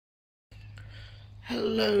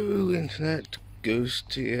Hello Internet,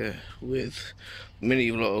 Ghost here with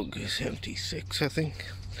mini vlog 76 I think.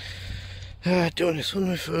 Doing this on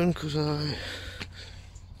my phone because I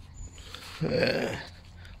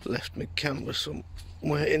left my camera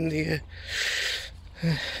somewhere in the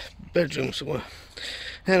bedroom somewhere.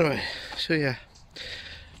 Anyway, so yeah,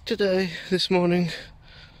 this morning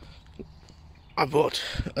I bought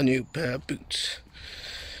a new pair of boots.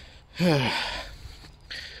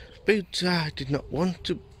 Boots I did not want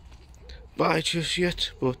to buy just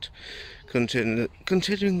yet, but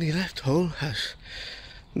considering the left hole has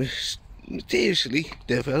mysteriously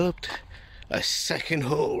developed a second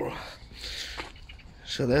hole,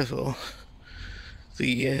 so therefore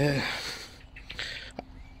the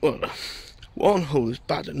one hole is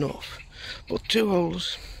bad enough, but two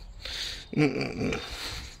holes,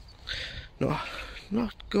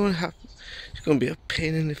 not going to happen. It's going to be a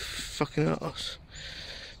pain in the fucking arse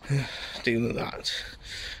dealing with that.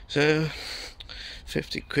 So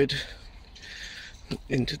 50 quid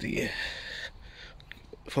into the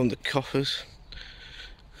from the coffers,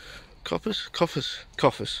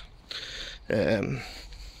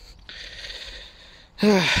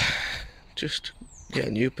 just get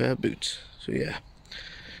a new pair of boots. So yeah,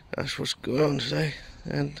 that's what's going on today,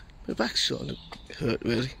 and my back's sort of hurt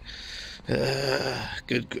really.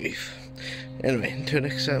 Good grief. Anyway, until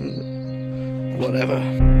next time, whatever.